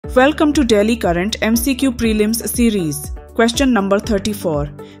Welcome to Daily Current MCQ Prelims series. Question number 34.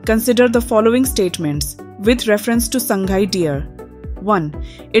 Consider the following statements with reference to Sangai deer. 1.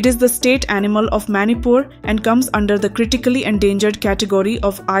 It is the state animal of Manipur and comes under the critically endangered category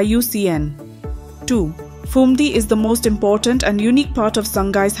of IUCN. 2. Phumdi is the most important and unique part of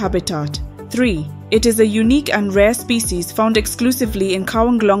Sangai's habitat. 3. It is a unique and rare species found exclusively in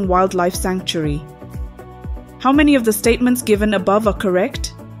Keibul Wildlife Sanctuary. How many of the statements given above are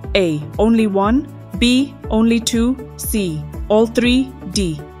correct? A. Only 1. B. Only 2. C. All 3.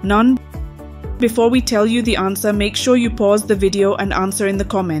 D. None. Before we tell you the answer, make sure you pause the video and answer in the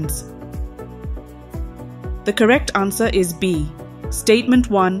comments. The correct answer is B. Statement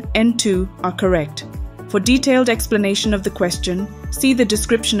 1 and 2 are correct. For detailed explanation of the question, see the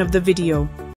description of the video.